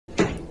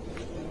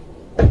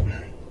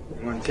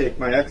take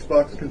my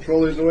Xbox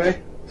controllers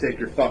away? Take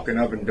your fucking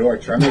oven door.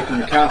 Try making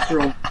your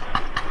casserole.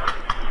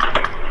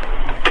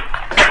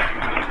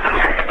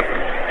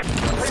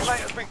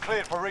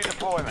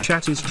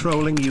 Chat is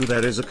trolling you.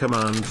 There is a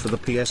command for the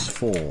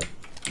PS4.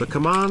 The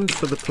command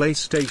for the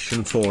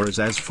PlayStation 4 is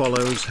as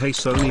follows: Hey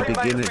Sony,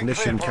 begin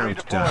ignition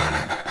countdown.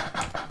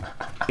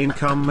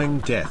 Incoming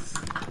death.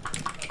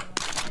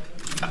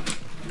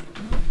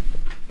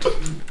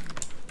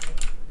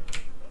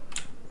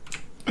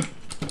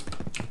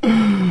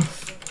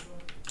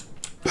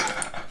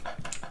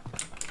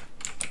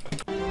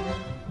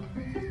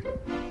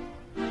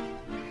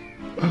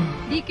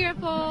 Be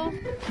careful.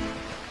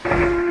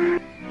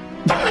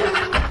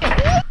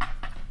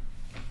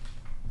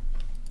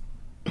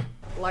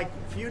 Like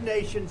few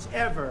nations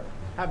ever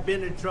have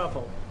been in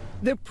trouble.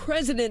 The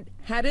president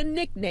had a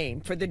nickname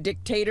for the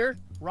dictator.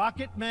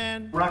 Rocket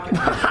Man. Rocket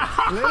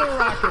Man. Little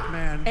Rocket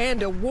Man.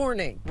 And a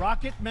warning.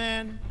 Rocket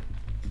Man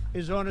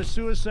is on a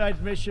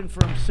suicide mission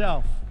for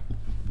himself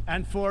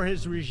and for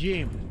his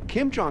regime.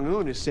 Kim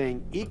Jong-un is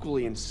saying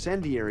equally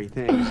incendiary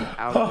things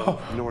out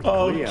of North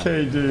Korea.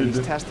 Okay, dude.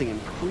 He's testing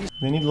increased.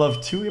 They need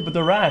love too, but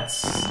the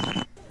rats.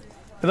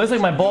 It looks like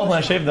my balls when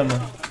I shave them.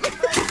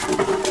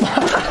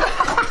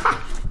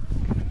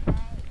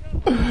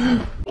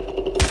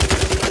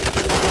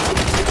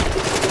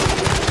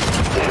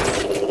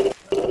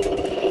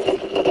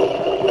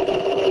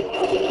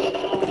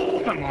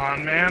 Come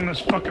on, man, this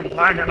fucking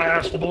lagging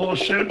ass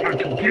bullshit. My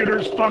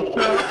computer's fucked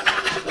up.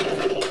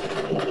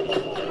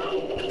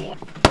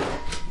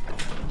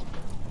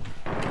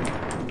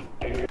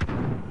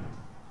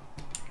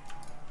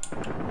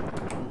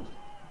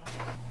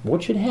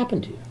 What should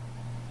happen to you?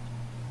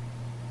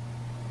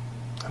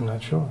 I'm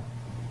not sure.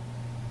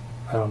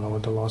 I don't know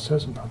what the law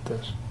says about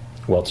this.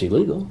 Well, it's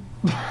illegal.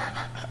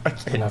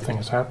 Nothing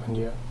has happened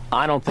yet.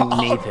 I don't think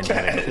Nathan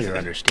had a clear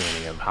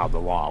understanding of how the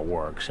law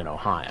works in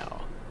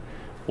Ohio.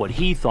 What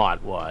he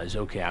thought was,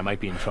 okay, I might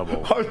be in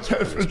trouble with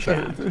this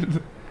chat,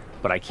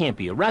 but I can't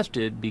be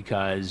arrested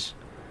because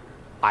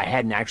I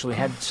hadn't actually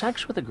had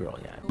sex with a girl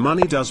yet.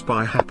 Money does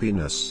buy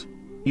happiness.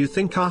 You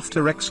think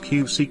after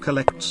xQc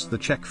collects the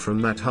check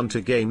from that hunter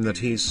game that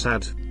he's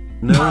sad?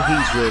 No,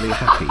 he's really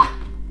happy.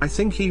 I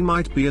think he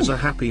might be as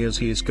happy as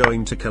he is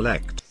going to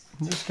collect.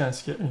 This is kind of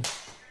scary.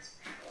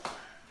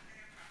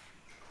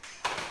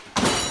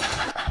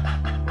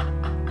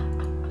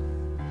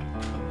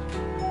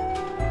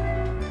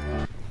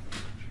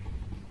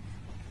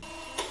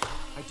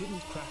 I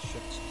didn't crash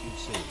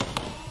xQc.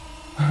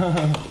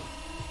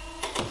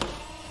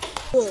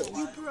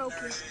 You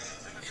broke it.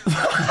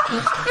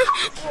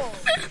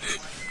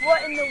 What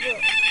in the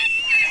world?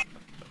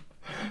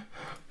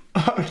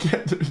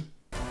 Okay, dude.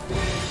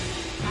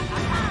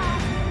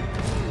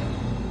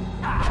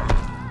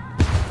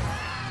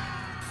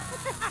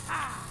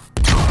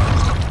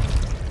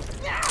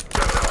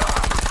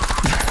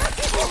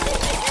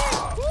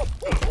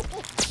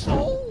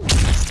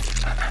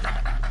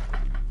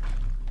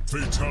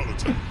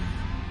 Fatality.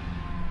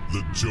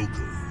 The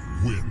Joker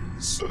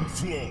wins.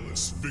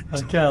 Flawless victory.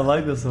 Okay, I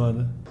like this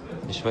one.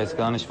 Ich weiß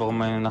gar nicht, warum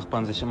meine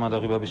Nachbarn sich immer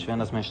darüber beschweren,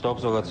 dass mein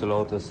Staubsauger zu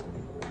laut ist.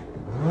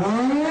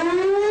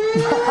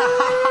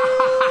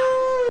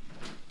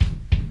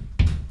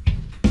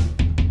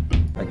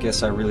 I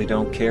guess I really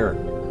don't care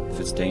if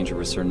it's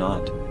dangerous or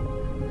not.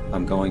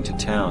 I'm going to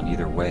town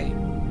either way.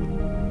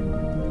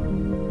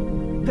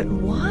 But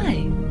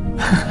why?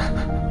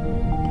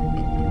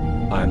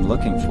 I'm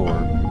looking for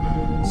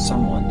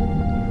someone.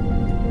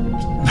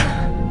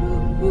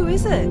 Who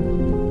is it?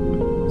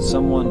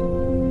 Someone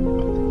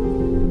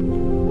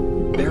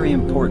very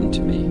important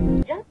to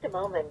me. Just a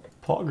moment.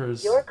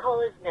 Poggers. Your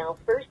call is now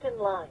first in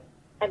line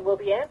and will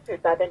be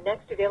answered by the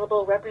next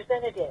available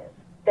representative.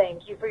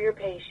 Thank you for your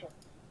patience.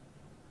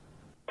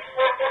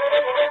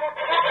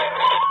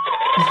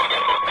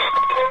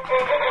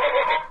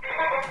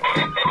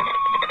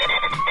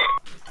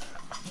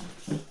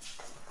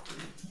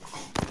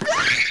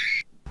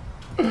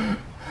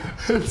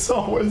 It's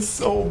always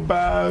so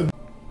bad.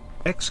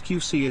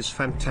 xQc is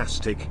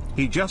fantastic.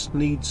 He just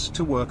needs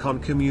to work on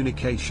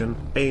communication,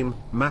 aim,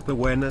 map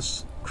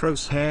awareness,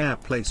 crosshair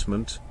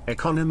placement,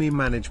 economy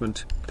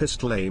management,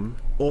 pistol aim,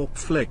 AWP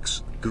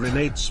flicks,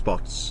 grenade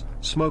spots,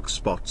 smoke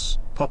spots,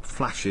 pop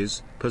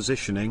flashes,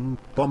 positioning,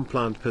 bomb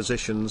plant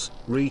positions,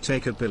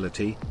 retake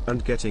ability,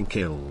 and getting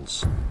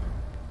kills.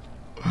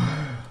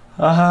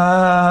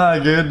 Ah,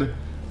 good.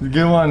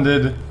 Good one,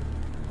 dude.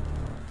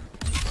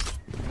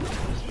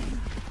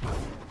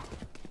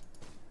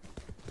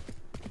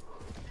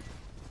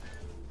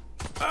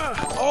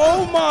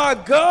 Oh my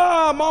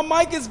god, my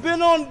mic has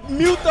been on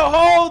mute the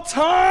whole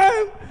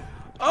time.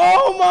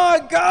 Oh my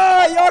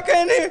god, y'all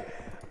can't hear.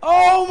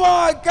 Oh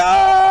my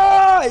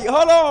god.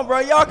 Hold on, bro.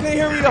 Y'all couldn't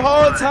hear me the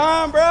whole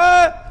time,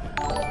 bro.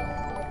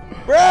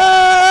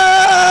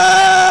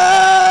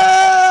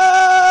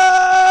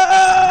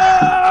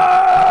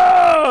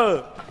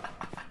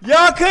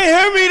 Y'all couldn't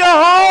hear me the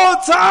whole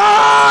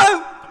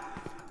time.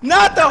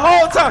 Not the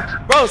whole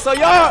time. Bro, so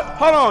y'all,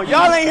 hold on.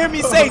 Y'all ain't hear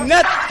me say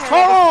nothing.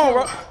 Hold on,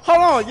 bro. Hold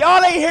on.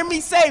 Y'all ain't hear me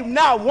say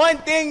not one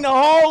thing the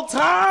whole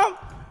time?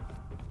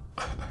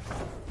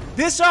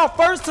 This y'all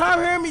first time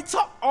hearing me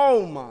talk?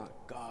 Oh my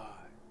God.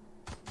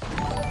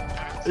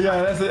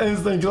 Yeah, that's an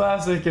instant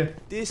classic.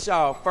 This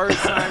y'all first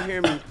time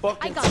hearing me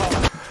fucking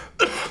talk.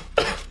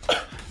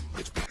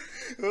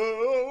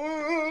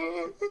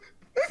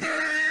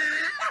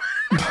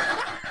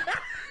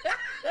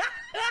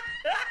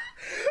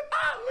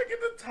 Look at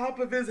the top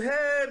of his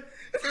head.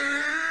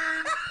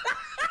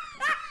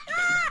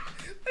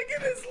 Look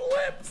at his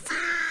lips.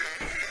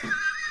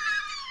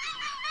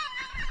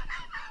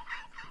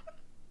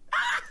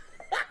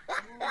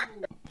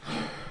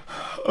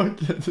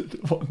 Okay,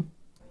 one.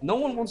 No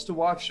one wants to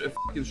watch a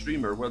fucking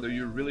streamer, whether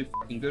you're really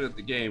fucking good at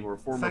the game or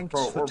former Thanks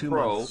pro for or 2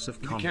 pro. months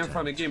of You content. can't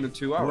find a game in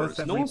 2 hours.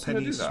 No one's gonna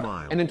do that.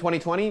 Smile. And in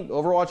 2020,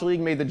 Overwatch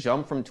League made the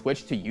jump from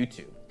Twitch to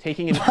YouTube,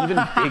 taking an even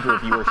bigger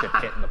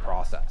viewership hit in the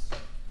process.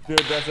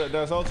 Dude,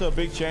 that's also a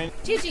big change.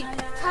 Gigi,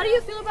 how do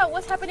you feel about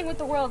what's happening with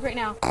the world right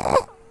now?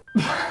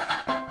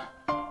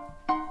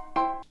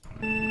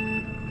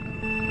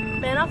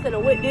 Man, I'm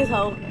finna whip this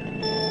hoe.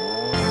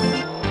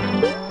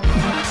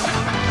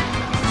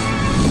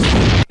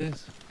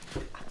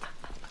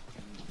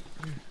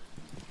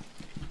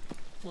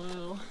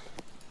 Wow.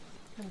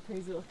 Kind of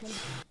crazy looking.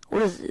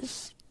 What is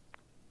this?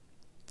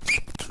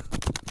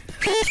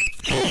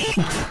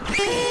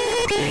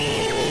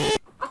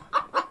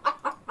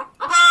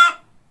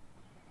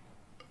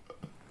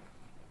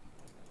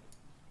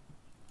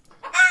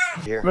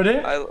 Here. Ready?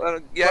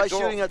 Yeah, try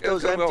shooting at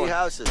those empty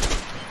houses.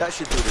 That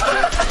should do the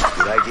trick.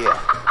 Good idea.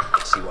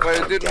 See what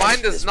Wait, dude,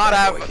 mine does not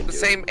have the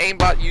same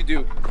aimbot you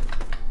do.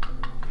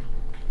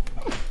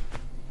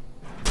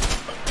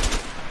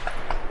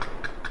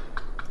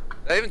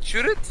 Did I even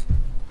shoot it?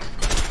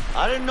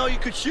 I didn't know you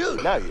could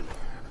shoot. Now you know.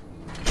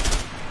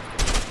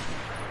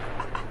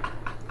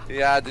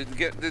 Yeah, dude,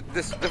 get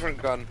this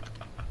different gun.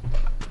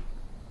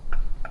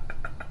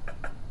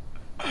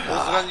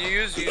 What's the gun you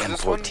use? You use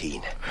this one?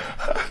 M14.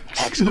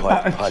 Packs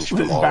quite a punch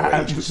from all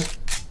ranges.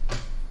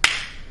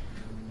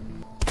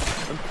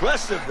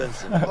 Impressive,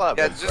 Vincent. Well,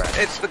 yeah,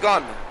 it's the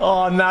gun.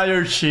 Oh, now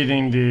you're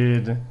cheating,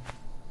 dude.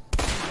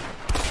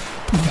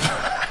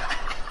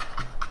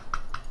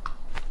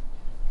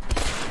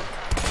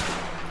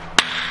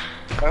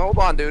 Wait, hold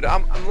on, dude.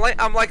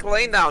 I'm like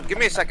laying down. Give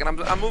me a second.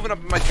 I'm moving up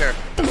in my chair.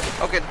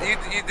 Okay,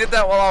 you did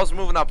that while I was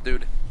moving up,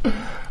 dude.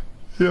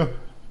 Yeah.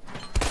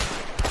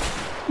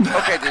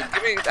 Okay, dude.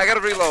 Give me. I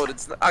gotta reload.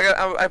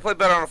 I play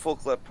better on a full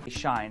clip.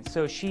 Shine.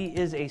 So she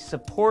is a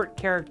support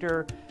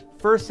character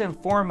first and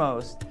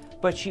foremost,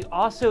 but she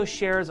also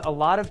shares a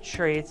lot of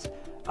traits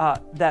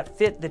that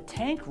fit the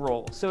tank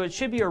role. So it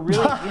should be a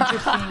really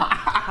interesting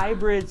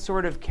hybrid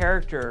sort of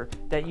character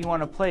that you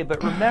want to play.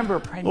 But remember,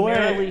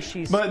 primarily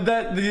she's. But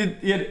that he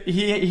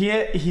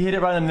hit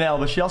it right on the nail.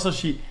 But she also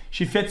she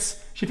fits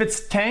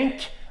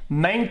tank,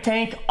 main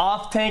tank,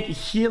 off tank,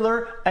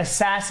 healer,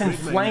 assassin,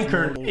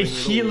 flanker,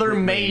 healer,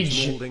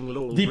 mage,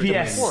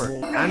 DPS.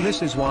 And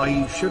this is why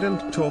you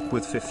shouldn't talk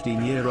with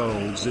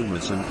 15-year-old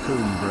Zoomers and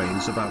coon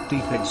brains about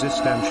deep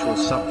existential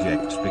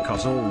subjects,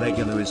 because all they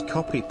gonna is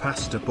copy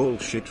pasta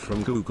bullshit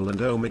from Google and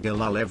omega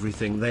lol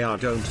everything they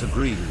don't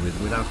agree with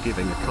without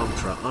giving a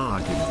contra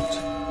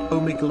argument.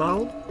 Omega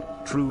lol?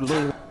 True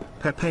lol?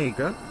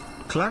 Pepega?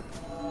 Clap?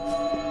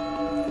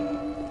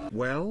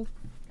 Well?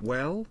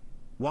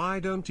 Why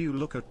don't you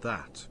look at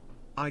that?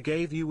 I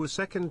gave you a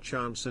second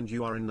chance and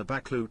you are in the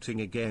back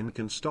looting again.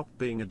 Can stop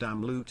being a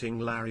damn looting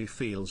Larry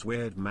feels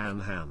weird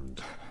man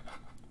hand.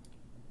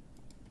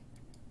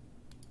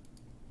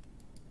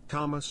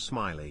 Karma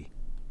smiley.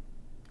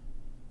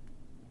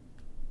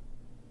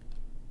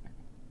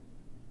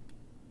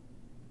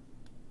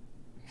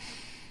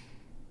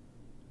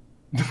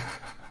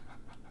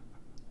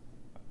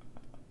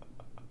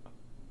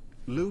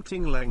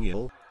 Looting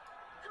Langil.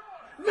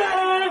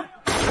 Man!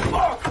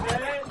 Fuck,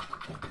 man!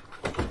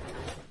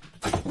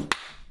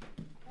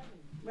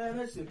 Man,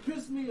 that shit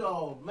pissed me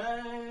off,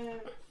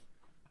 man.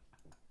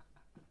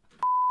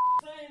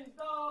 Same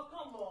dog,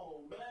 come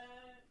on, man.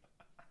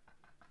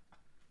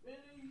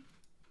 Really?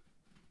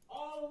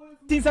 All the way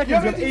from 18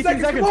 seconds, 18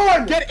 seconds. Come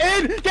on! Get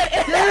in! Get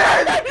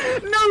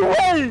in! No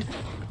way!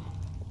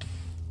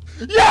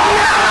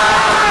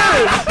 Yes!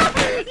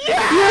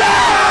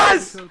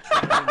 Yes!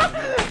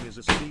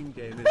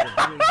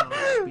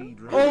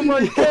 Oh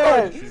my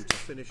god!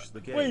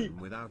 Wait,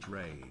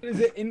 is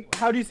it in?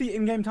 How do you see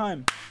in-game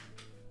time?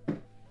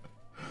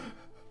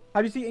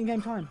 How do you see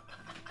in-game time?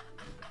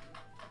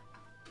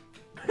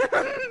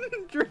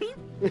 Dream?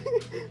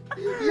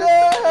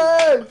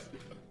 Yes!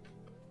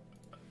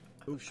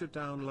 Who should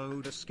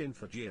download a skin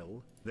for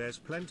Jill? There's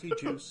plenty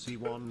juicy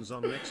ones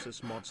on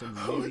Nexus mods and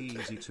really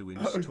easy to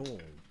install.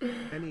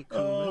 Any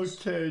coolness?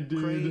 Okay,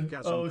 dude.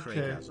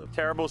 Craigasm.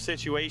 Terrible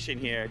situation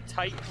here.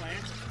 Tight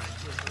plant.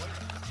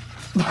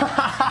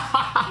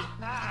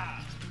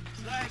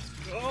 Let's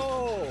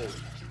go!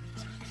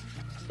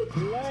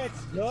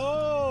 Let's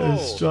go!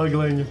 He's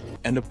struggling.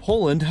 And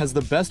Poland has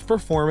the best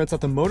performance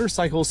at the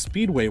Motorcycle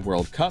Speedway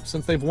World Cup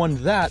since they've won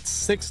that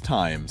 6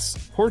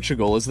 times.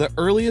 Portugal is the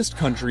earliest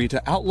country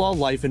to outlaw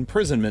life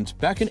imprisonment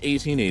back in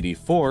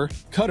 1884.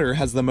 Qatar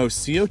has the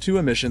most CO2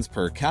 emissions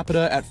per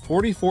capita at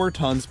 44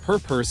 tons per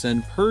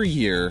person per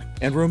year.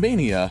 And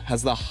Romania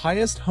has the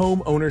highest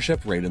home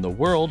ownership rate in the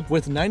world,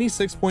 with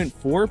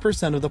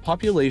 96.4% of the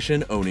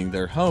population owning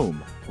their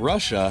home.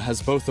 Russia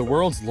has both the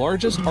world's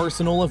largest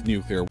arsenal of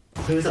nuclear.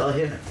 Who's all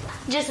here?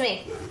 Just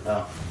me.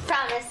 Oh.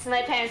 Promise,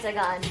 my parents are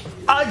gone.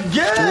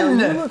 Again!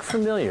 You look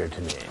familiar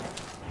to me.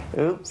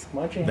 Oops.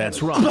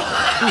 That's right.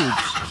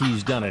 Oops,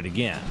 he's done it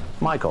again.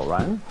 Michael,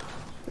 right?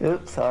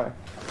 Oops, sorry.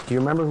 Do you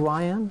remember who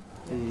I am?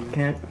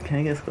 Can't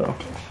guess go.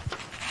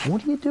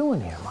 What are you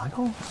doing here,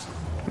 Michael?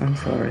 I'm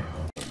sorry.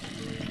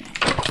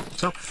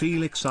 Sup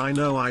Felix, I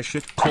know I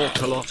shit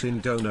talk a lot in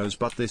donos,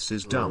 but this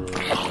is dumb.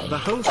 The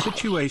whole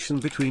situation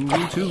between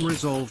you two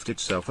resolved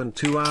itself, and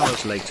 2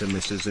 hours later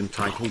Mrs.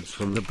 Entitled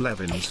from the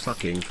Blevins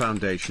fucking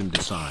Foundation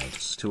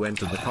decides to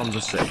enter the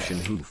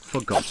conversation who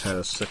forgot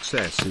her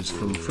successes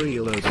from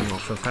freeloading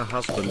off of her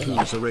husband,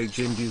 who's a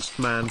rage-induced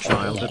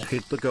man-child that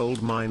hit the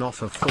gold mine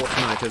off of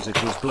Fortnite as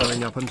it was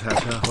blowing up, and had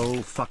her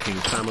whole fucking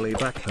family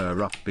back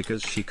her up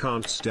because she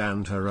can't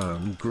stand her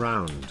own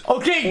ground.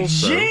 Okay,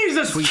 Also,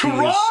 Jesus tweeting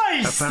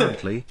Christ! is apparently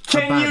a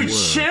Can bad you word.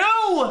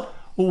 chill?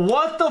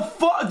 What the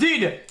fuck,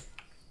 dude?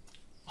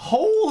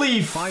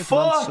 Holy 5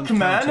 months fuck, and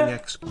man! counting.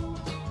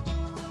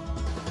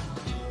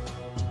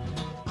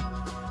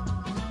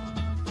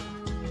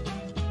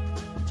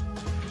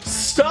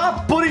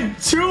 Stop putting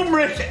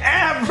turmeric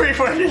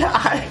everywhere! Yeah,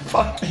 I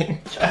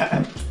fucking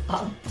can't.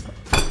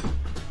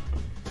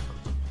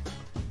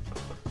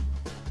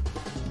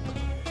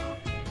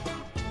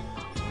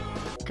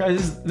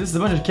 Guys, this is a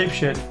bunch of cape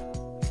shit.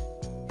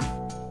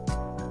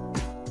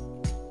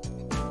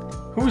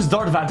 Who's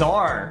Darth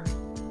Vadar?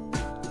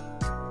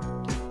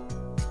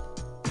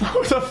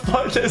 Who the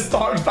fuck is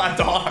Darth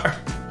Vadar?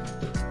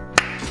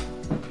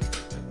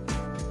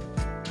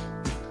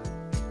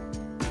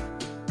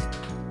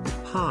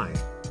 Hi.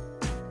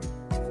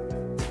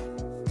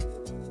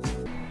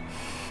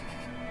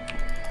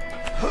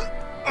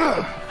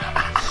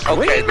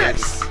 Okay, dude.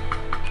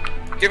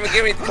 Give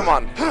me, come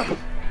on.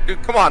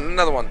 Dude, come on,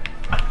 another one.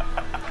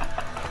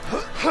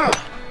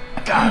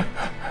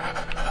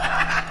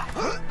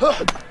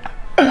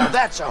 Now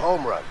that's a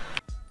home run.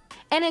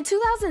 And in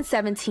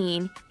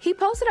 2017, he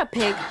posted a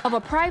pic of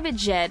a private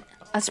jet,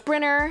 a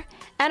Sprinter,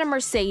 and a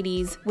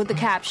Mercedes with the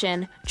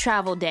caption,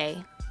 Travel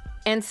Day.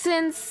 And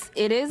since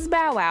it is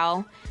Bow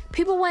Wow,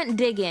 people went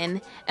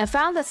digging and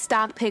found the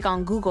stock pic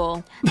on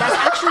Google that's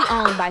actually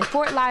owned by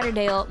Fort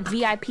Lauderdale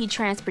VIP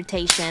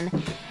Transportation,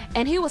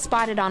 and he was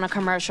spotted on a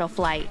commercial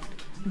flight.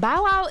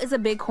 Bow Wow is a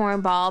big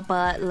cornball,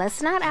 but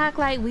let's not act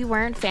like we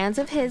weren't fans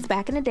of his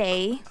back in the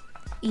day.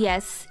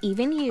 Yes,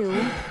 even you.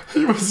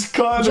 He was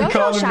kind of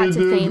JoJo shot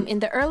to fame in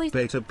the early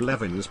Beta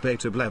Blevins,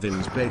 Beta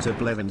Blevins, Beta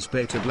Blevins,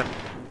 Beta Blevins.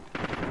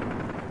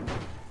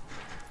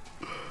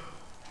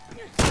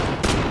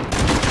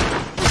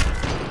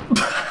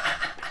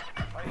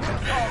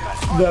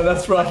 Yeah,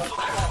 that's rough.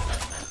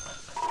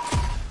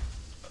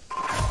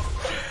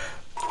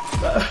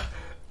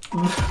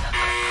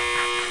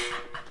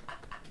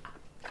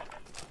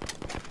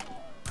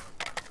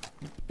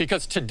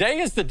 Because today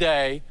is the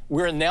day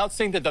we're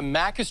announcing that the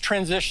Mac is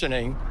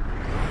transitioning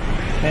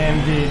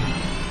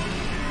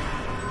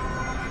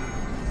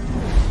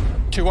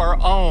to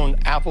our own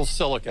Apple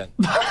Silicon.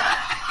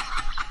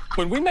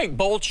 When we make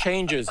bold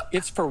changes,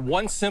 it's for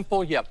one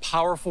simple yet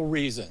powerful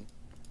reason,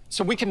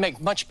 so we can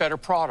make much better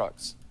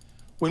products.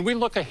 When we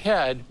look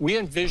ahead, we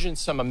envision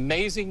some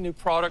amazing new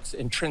products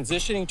in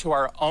transitioning to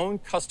our own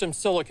custom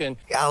silicon.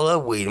 I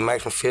love weed. It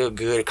makes me feel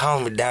good. It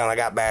calms me down. I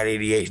got bad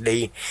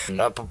ADHD.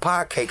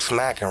 Papaya cake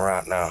smacking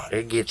right now.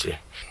 It gets you.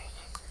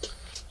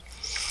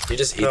 You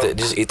just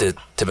eat the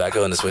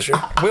tobacco in the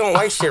swisher? We don't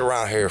waste shit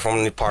around here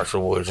from these parts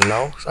of the woods, you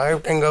know? So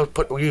everything goes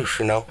put to use,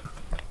 you know?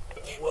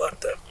 What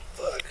the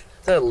fuck?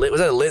 Was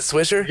that a lit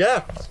swisher?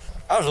 Yeah.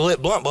 That was a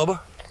lit blunt, Bubba.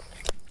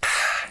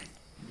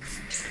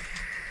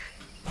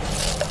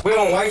 We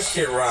don't waste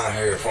shit around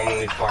here from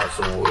these parts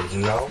of the woods,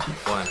 you know?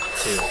 1, 2,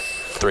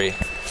 3,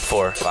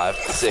 4, 5,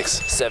 6,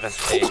 7,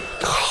 8, 9.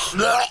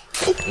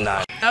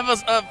 I have a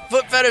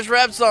foot fetish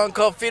rap song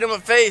called Feet on My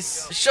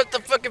Face. Shut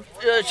your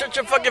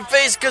fucking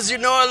face, cause you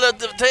know I love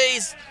the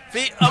taste.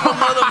 Feet on my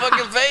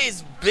motherfucking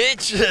face,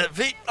 bitch.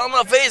 Feet on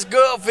my face,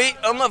 girl. Feet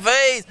on my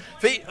face.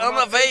 Feet on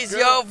my face,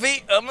 yo.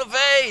 Feet on my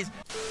face.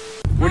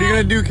 What are you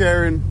gonna do,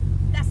 Karen?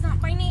 That's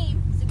not my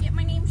name, so get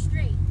my name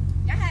straight.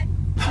 Go ahead.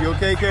 You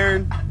okay,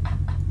 Karen?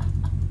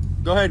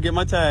 Go ahead, get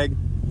my tag.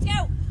 Let's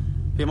go.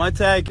 Get my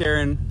tag,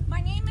 Karen.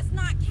 My name is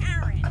not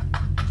Karen,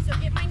 so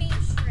get my name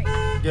straight.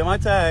 Get my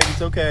tag,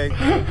 it's okay.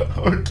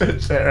 Okay,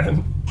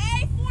 Sharon.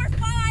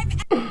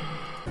 A45.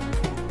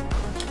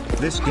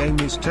 This game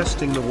is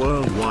testing the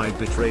worldwide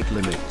bitrate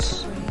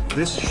limits.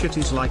 This shit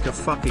is like a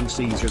fucking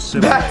seizure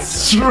simulator.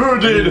 That's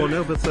true, dude. Anyone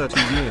over 30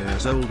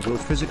 years old will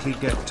physically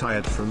get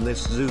tired from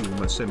this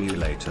Zoomer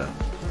simulator.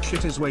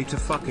 Shit is way too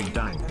fucking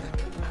dank.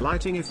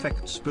 Lighting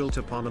effects built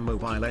upon a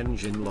mobile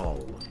engine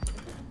lol.